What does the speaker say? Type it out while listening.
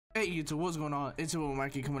Hey YouTube, what's going on? It's your boy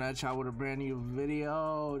Mikey coming at y'all with a brand new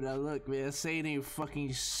video. Now look, man, say it ain't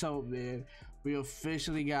fucking so, man. We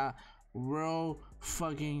officially got real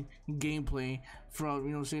fucking gameplay from, you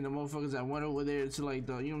know what I'm saying, the motherfuckers that went over there to like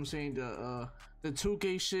the, you know what I'm saying, the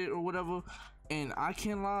 2K shit or whatever. And I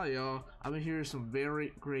can't lie, y'all, I've been hearing some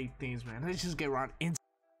very great things, man. Let's just get right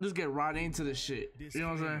into this shit. You know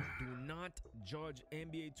what I'm saying? Do not judge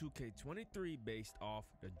NBA 2K23 based off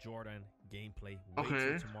the Jordan gameplay. Wait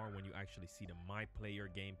till tomorrow when you actually see the my player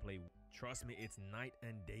gameplay. Trust me, it's night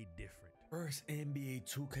and day different. First NBA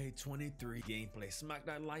 2K23 gameplay. Smack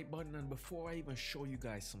that like button, and before I even show you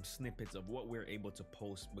guys some snippets of what we're able to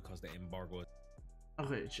post because the embargo.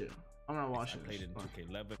 Okay, chill. I'm not watching. I played in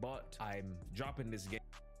 2K11, but I'm dropping this game.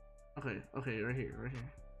 Okay, right here.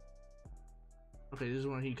 Okay, this is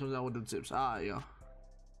when he comes out with the tips. Y'all.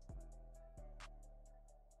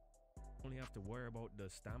 Only have to worry about the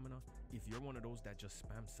stamina if you're one of those that just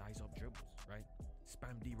spam size up dribbles, right?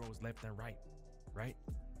 Spam D rolls left and right?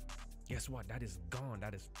 Guess what? That is gone.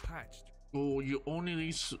 That is patched. Oh, you only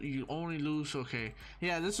lose. Okay,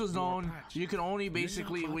 yeah, this was known. You can only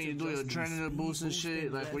basically when you do your adrenaline boost and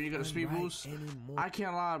shit, like when you got a speed boost. I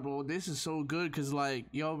can't lie, bro. This is so good because, like,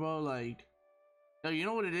 yo, bro, like. You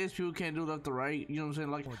know what it is? People can't do left to right. You know what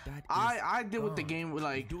I'm saying? Like, I did with the game with,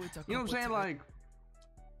 like, you know what I'm saying? Like,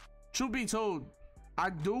 truth be told,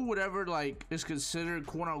 I do whatever, like, is considered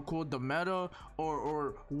quote unquote the meta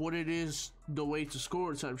or what it is the way to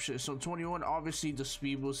score type shit. So 21, obviously the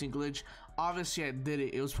speed boosting glitch, obviously I did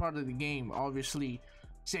it. It was part of the game, obviously.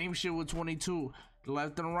 Same shit with 22,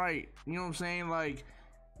 left and right. You know what I'm saying? Like,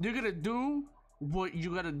 you're gonna do what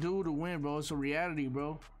you gotta do to win, bro. It's a reality,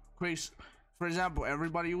 bro. Crazy. For example,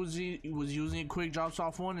 everybody was using quick drops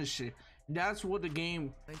off one and shit. That's what the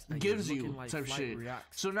game gives you, like type shit.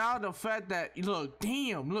 So now the fact that look,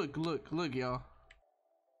 damn, look, y'all.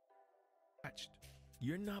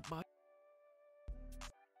 You're not by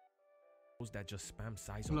those that just spam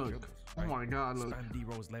size up dribbles, right? Oh my god, look. Spam D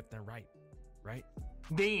rolls left and right?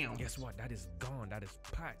 Damn. Guess what? That is gone. That is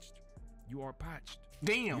patched. You are patched.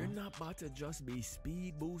 Damn. You're not about to just be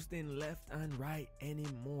speed boosting left and right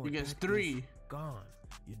anymore. You guess 3. Gone.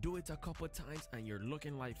 You do it a couple times and you're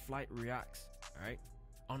looking like flight reacts. All right.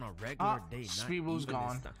 On a regular day. Speed boost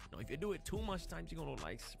gone. No, if you do it too much times, you're gonna look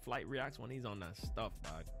like flight reacts when he's on that stuff,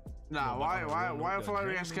 dog. Nah, why flight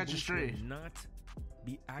reacts catch a stray? Not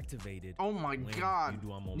be activated. Oh my god.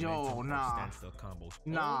 Yo, nah.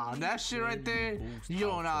 Nah, that shit right there.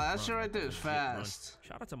 Yo, nah, that shit right there is fast.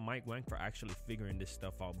 Shout out to Mike Wang for actually figuring this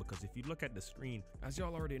stuff out, because if you look at the screen, as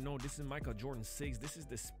y'all already know, this is Michael Jordan 6. This is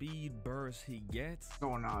the speed burst he gets.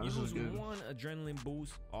 Oh nah, this is good. One adrenaline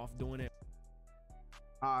boost off doing it.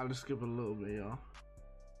 Let's skip a little bit, y'all.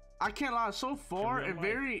 I can't lie, so far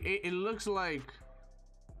it looks like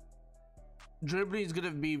dribbling is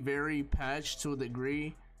gonna be very patched to a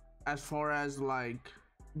degree, as far as like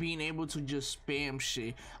being able to just spam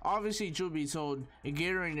shit. Obviously, truth be told,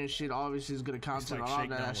 Gatorade and shit obviously is gonna counter a lot of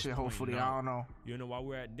that shit. Hopefully, I don't know. You know, while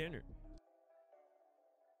we're at dinner,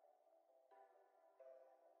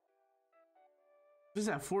 this is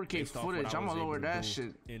at 4K footage. I'm gonna lower that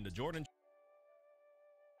shit in the Jordan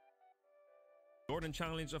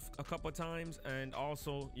challenge a couple times, and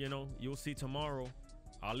also, you know, you'll see tomorrow.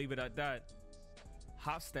 I'll leave it at that.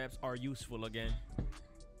 Hop steps are useful again.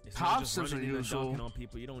 It's hop steps are useful on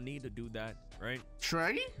people. You don't need to do that, right?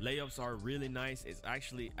 Trey? Layups are really nice. It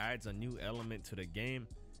actually adds a new element to the game.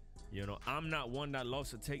 You know, I'm not one that loves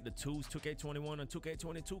to take the twos. 2K21 and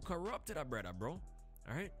 2K22 corrupted a brother, bro.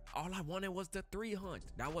 All right, all I wanted was the 3 hunt.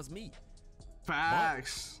 That was me.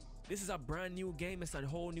 Facts. But this is a brand new game. It's a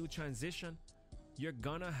whole new transition. You're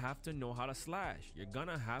gonna have to know how to slash. You're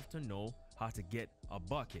gonna have to know how to get a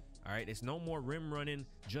bucket. All right, it's no more rim running,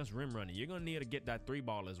 just rim running. You're gonna need to get that 3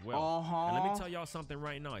 ball as well. And let me tell y'all something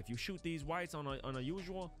right now. If you shoot these whites on a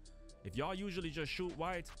usual, if y'all usually just shoot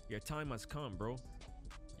whites, your time has come, bro.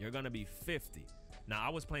 You're gonna be 50. Now, I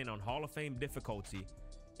was playing on Hall of Fame difficulty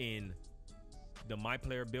in the My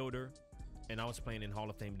Player Builder, and I was playing in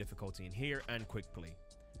Hall of Fame difficulty in here and Quick Play.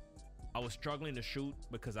 I was struggling to shoot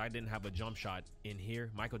because I didn't have a jump shot in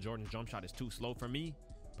here. Michael Jordan's jump shot is too slow for me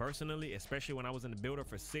personally, especially when I was in the builder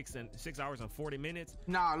for 6 hours and 40 minutes.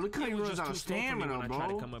 Nah, look how he runs out of stamina, when bro. I tried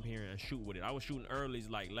to come up here and shoot with it. I was shooting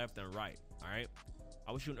earlys like left and right. All right,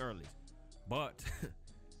 I was shooting earlys, but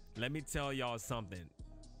let me tell y'all something.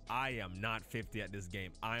 I am not 50 at this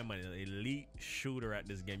game. I am an elite shooter at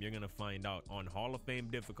this game. You're gonna find out on Hall of Fame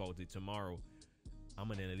difficulty tomorrow.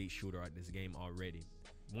 I'm an elite shooter at this game already.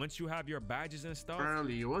 Once you have your badges and stuff,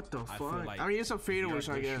 early, what the fuck? Like, I mean, it's a fadeaway,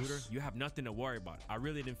 I guess. Shooter, you have nothing to worry about. I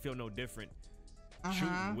really didn't feel no different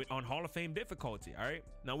shooting on Hall of Fame difficulty. All right,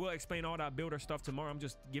 now we'll explain all that builder stuff tomorrow. I'm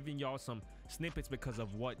just giving y'all some snippets because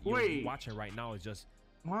of what you're watching right now is just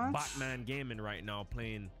Batman gaming right now,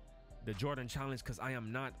 playing the Jordan challenge, because I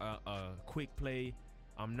am not a quick play.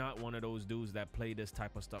 I'm not one of those dudes that play this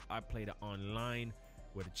type of stuff. I play the online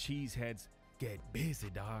where the cheeseheads get busy,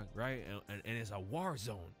 dog, right? And it's a war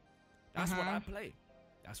zone. That's what I play.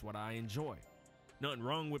 That's what I enjoy. Nothing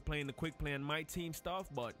wrong with playing the quick play and my team stuff,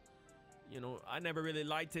 but you know, I never really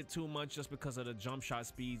liked it too much just because of the jump shot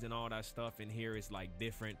speeds and all that stuff. And here it's like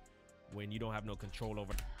different when you don't have no control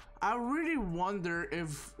over. I really wonder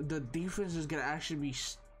if the defense is gonna actually be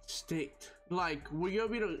sticked. Like, will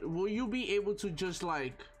you be able to just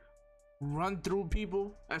like run through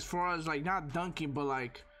people, as far as like not dunking, but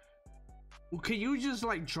like, can you just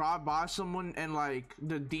like drive by someone and like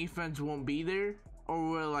the defense won't be there, or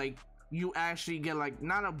will like you actually get like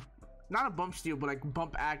not a bump steal, but like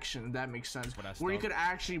bump action, if that makes sense, where you could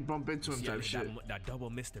actually bump into him type shit. That double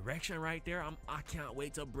misdirection right there, I can't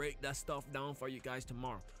wait to break that stuff down for you guys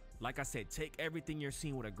tomorrow. Like I said, take everything you're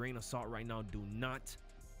seeing with a grain of salt right now. Do not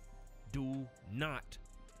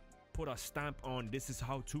put a stamp on this is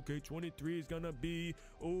how 2K23 is gonna be.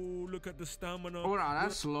 Oh, look at the stamina. Oh no,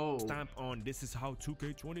 that's slow. Stamp on this is how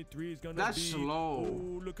 2K23 is gonna be. That's slow.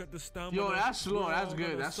 Oh, look at the stamina. Yo, that's slow. That's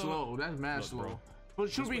good. That's slow. That's mad slow. Bro, but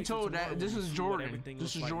should be told that this is Jordan.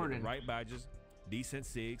 This is Jordan. Right badges, decent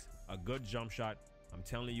SIGs, a good jump shot. I'm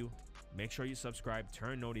telling you, make sure you subscribe,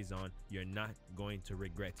 turn notice on. You're not going to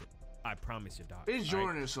regret it. I promise you, dog. It's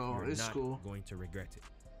Jordan, so it's cool. You're not going to regret it.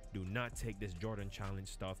 Do not take this Jordan challenge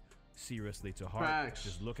stuff seriously to heart. Facts.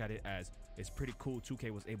 Just look at it as it's pretty cool.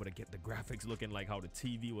 2K was able to get the graphics looking like how the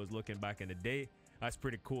TV was looking back in the day. That's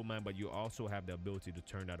pretty cool, man. But you also have the ability to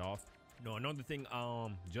turn that off. No, another thing,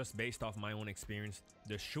 just based off my own experience,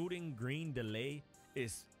 the shooting green delay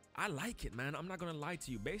is, I like it, man. I'm not gonna lie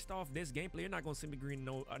to you. Based off this gameplay, you're not gonna see me green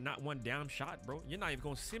not one damn shot, bro. You're not even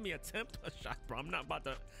gonna see me attempt a shot, bro. I'm not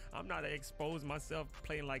to expose myself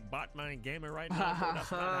playing like Batman gaming right now, bro.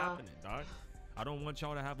 That's not happening, dog. I don't want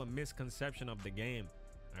y'all to have a misconception of the game.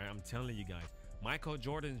 All right, I'm telling you guys, Michael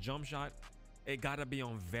Jordan's jump shot, it gotta be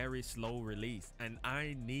on very slow release. And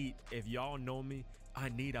I need, if y'all know me, I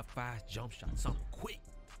need a fast jump shot, something quick.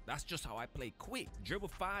 That's just how I play, quick. Dribble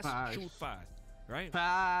fast, shoot fast, right?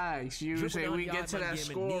 Facts. You say we get to that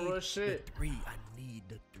score or shit. I need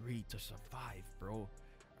the three to survive, bro. All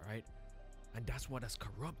right, and that's what has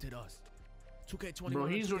corrupted us. 2K21, bro,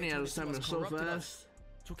 he's running out of stamina so fast.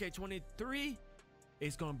 2K23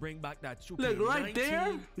 is gonna bring back that 2K19. Look right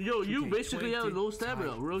there, yo, you basically have low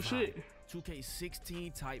stamina, real shit.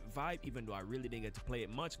 2K16 type vibe, even though I really didn't get to play it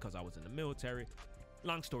much because I was in the military.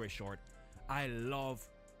 Long story short, I love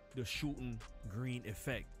the shooting green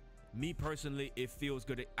effect. Me personally, it feels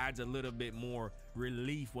good. It adds a little bit more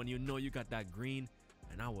relief when you know you got that green.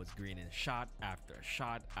 And I was greening shot after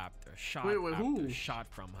shot after shot after shot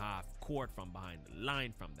from half court, from behind the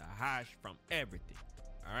line, from the hash, from everything.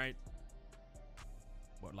 All right.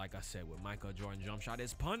 But like I said, with Michael Jordan jump shot,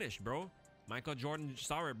 it's punished, bro. Michael Jordan,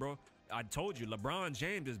 sorry, bro. I told you, LeBron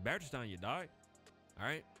James is better than you, dog. All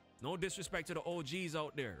right. No disrespect to the OGs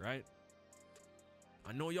out there, right?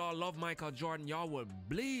 I know y'all love Michael Jordan. Y'all would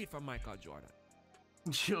bleed for Michael Jordan.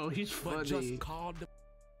 Yo, he's funny. But just call the...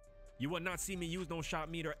 You will not see me use no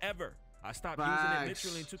shot meter ever. I stopped using it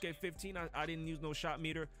literally in 2K15. I didn't use no shot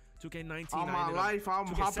meter. 2K19. All my life, I'm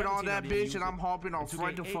hopping on that bitch and I'm hopping off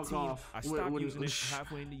right the fuck off. I stopped using it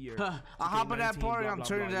halfway in the year. I hop on that party, I'm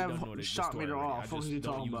turning that shot meter off. I just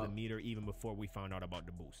don't use the meter even before we found out about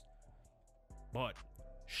the boost. But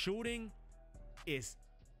shooting is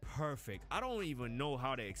perfect. I don't even know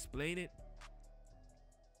how to explain it.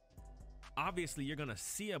 Obviously, you're gonna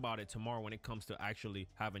see about it tomorrow when it comes to actually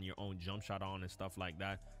having your own jump shot on and stuff like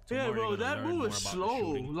that. Tomorrow, yeah, bro, that move is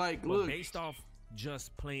slow. Like, look, based off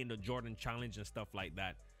just playing the Jordan challenge and stuff like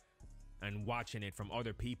that, and watching it from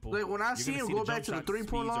other people. Like when I see him go back to the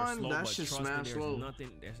 3-point line, that's just smash slow. Nothing.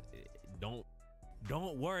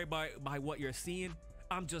 Don't worry by what you're seeing.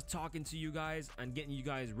 I'm just talking to you guys and getting you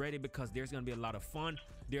guys ready because there's gonna be a lot of fun.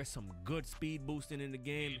 There's some good speed boosting in the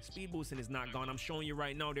game. Speed boosting is not gone. I'm showing you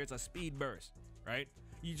right now. There's a speed burst, right?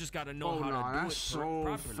 You just gotta know how to do it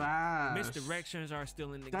properly. Fast. Misdirections are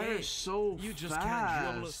still in the game. That is so You just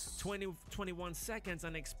can't dribble 21 seconds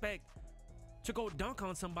and expect to go dunk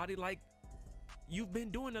on somebody like you've been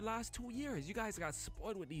doing the last 2 years. You guys got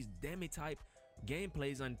spoiled with these demi type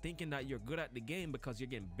gameplays and thinking that you're good at the game because you're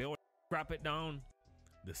getting built. Scrap it down.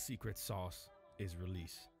 The secret sauce is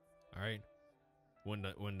released. All right.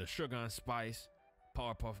 When the sugar and spice,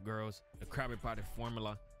 Powerpuff Girls, the Krabby Patty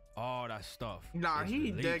formula, all that stuff. Nah,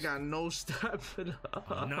 he released. dead got no stamina.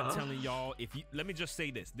 I'm not telling y'all. If you let me just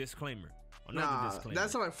say this disclaimer. Another disclaimer.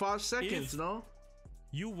 That's like 5 seconds, no?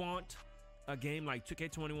 You want a game like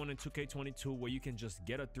 2K21 and 2K22 where you can just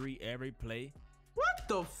get a 3 every play? What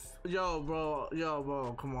the yo,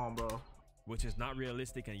 bro, come on, bro. Which is not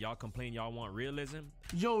realistic, and y'all complain y'all want realism.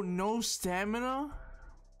 Yo, no stamina?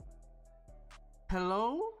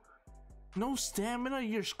 Hello? No stamina?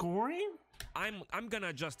 You're scoring? I'm gonna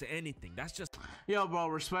adjust to anything. That's just yo, bro.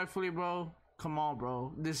 Respectfully, bro. Come on,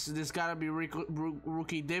 bro. This gotta be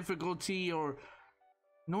rookie difficulty or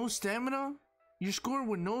no stamina. You're scoring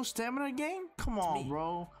with no stamina game? Come on,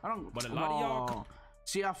 bro. I don't. But a lot of y'all.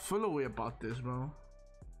 See, I feel a way about this, bro.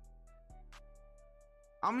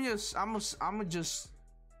 I'm just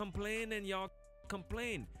complain, and y'all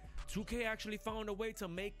complain. 2K actually found a way to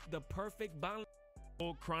make the perfect balance.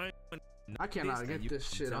 Crime. I cannot get this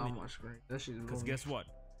shit on my screen. That shit is because guess what?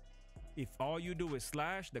 If all you do is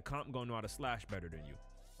slash, the comp gonna know how to slash better than you.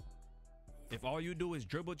 If all you do is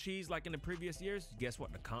dribble cheese like in the previous years, guess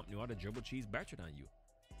what? The comp knew how to dribble cheese better than you,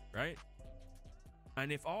 right?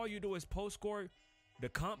 And if all you do is post score, the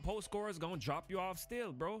comp post score is gonna drop you off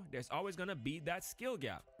still, bro. There's always gonna be that skill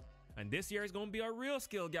gap. And this year is gonna be a real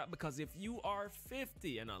skill gap because if you are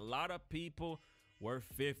 50, and a lot of people were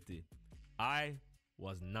 50, I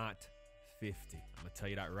was not 50. I'm gonna tell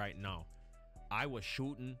you that right now. I was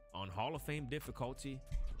shooting on Hall of Fame difficulty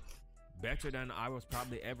better than I was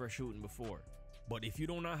probably ever shooting before. But if you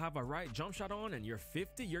do not have a right jump shot on and you're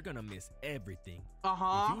 50, you're gonna miss everything.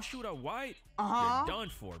 If you shoot a white, you're done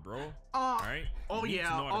for, bro. All right? Oh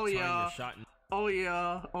yeah. Oh yeah. Oh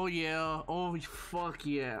yeah. Oh yeah. Oh fuck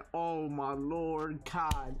yeah. Oh my lord,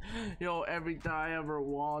 God. Yo, everything I ever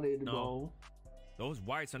wanted, bro. Those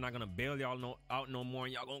whites are not gonna bail y'all out no more,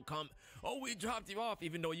 and y'all gonna come. Oh, we dropped you off,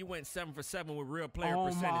 even though you went 7 for 7 with real player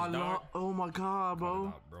percentage, dog. Oh my God, bro.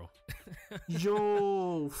 Out, bro.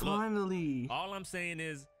 Yo, finally. Look, all I'm saying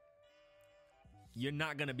is, you're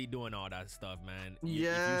not gonna be doing all that stuff, man.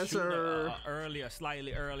 Yes, if you shoot sir. Earlier,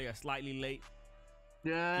 slightly late.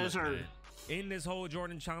 Yes, sir. Man, in this whole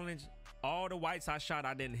Jordan challenge, all the whites I shot,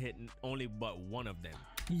 I didn't hit only but one of them.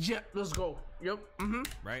 Yeah, let's go. Yep.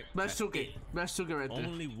 Right. Best 2K. Best 2K right there.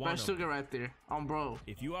 Only one. Best 2K right there. Bro.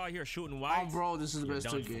 If you out here shooting whites, bro, this is the best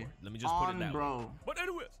 2K. Let me just put it that bro. way. But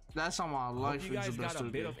anyways, that's on my life. You guys got a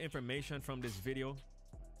bit of information from this video.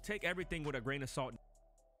 Take everything with a grain of salt.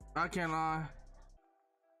 I can't lie.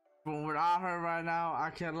 From what I heard right now,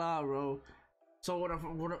 I can't lie, bro. So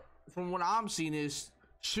from what I'm seeing is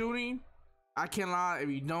shooting. I can't lie. If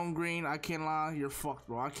you don't green, I can't lie. You're fucked,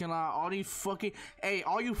 bro. I can't lie. All these fucking, hey,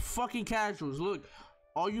 all you fucking casuals, look,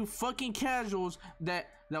 all you fucking casuals that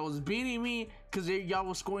was beating me because y'all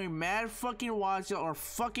was scoring mad fucking watch or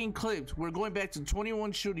fucking clips. We're going back to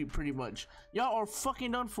 21 shooting pretty much. Y'all are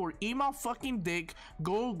fucking done for. Eat my fucking dick.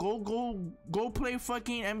 Go play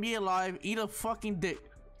fucking NBA Live. Eat a fucking dick.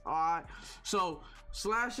 All right. So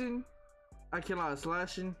slashing, I can't lie.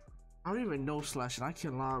 Slashing, I don't even know slashing. I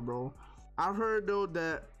can't lie, bro. I've heard though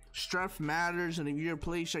that strength matters, and if you're a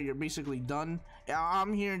play shot, you're basically done.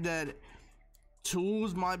 I'm hearing that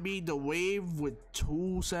tools might be the wave with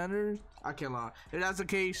 2 centers. I can't lie. If that's the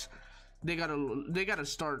case, they gotta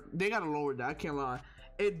lower that. I can't lie.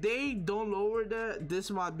 If they don't lower that, this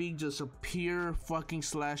might be just a pure fucking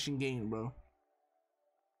slashing game, bro.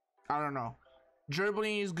 I don't know.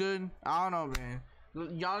 Dribbling is good. I don't know, man.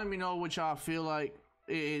 Y'all let me know what y'all feel like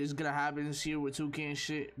is gonna happen this year with 2K and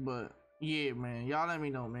shit, but yeah, man, y'all let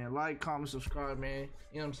me know, man. Like, comment, subscribe, man.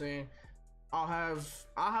 You know what I'm saying? I'll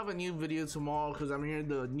have a new video tomorrow because I'm hearing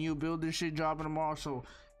the new builder shit dropping tomorrow. So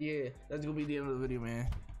yeah, that's gonna be the end of the video, man.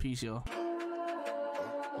 Peace, y'all.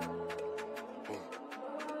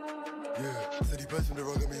 Yeah, said he passing the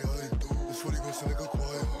rock at me high. This 40 gon' sound like a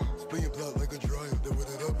choir. Spinning block like a dryer. Then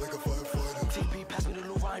with it up like a firefighter. TP, pass me the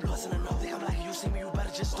new Ryan. Bustin' enough. Think I'm like you see me, you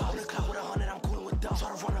better just stop. On the clock with 100, I'm coolin' with dumb.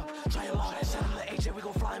 Try to run up, try him out. Send him to AJ, we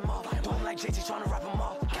gon' fly him up. Do him like JT, tryna wrap him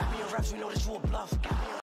up. Got me in raps, we know that you a bluff.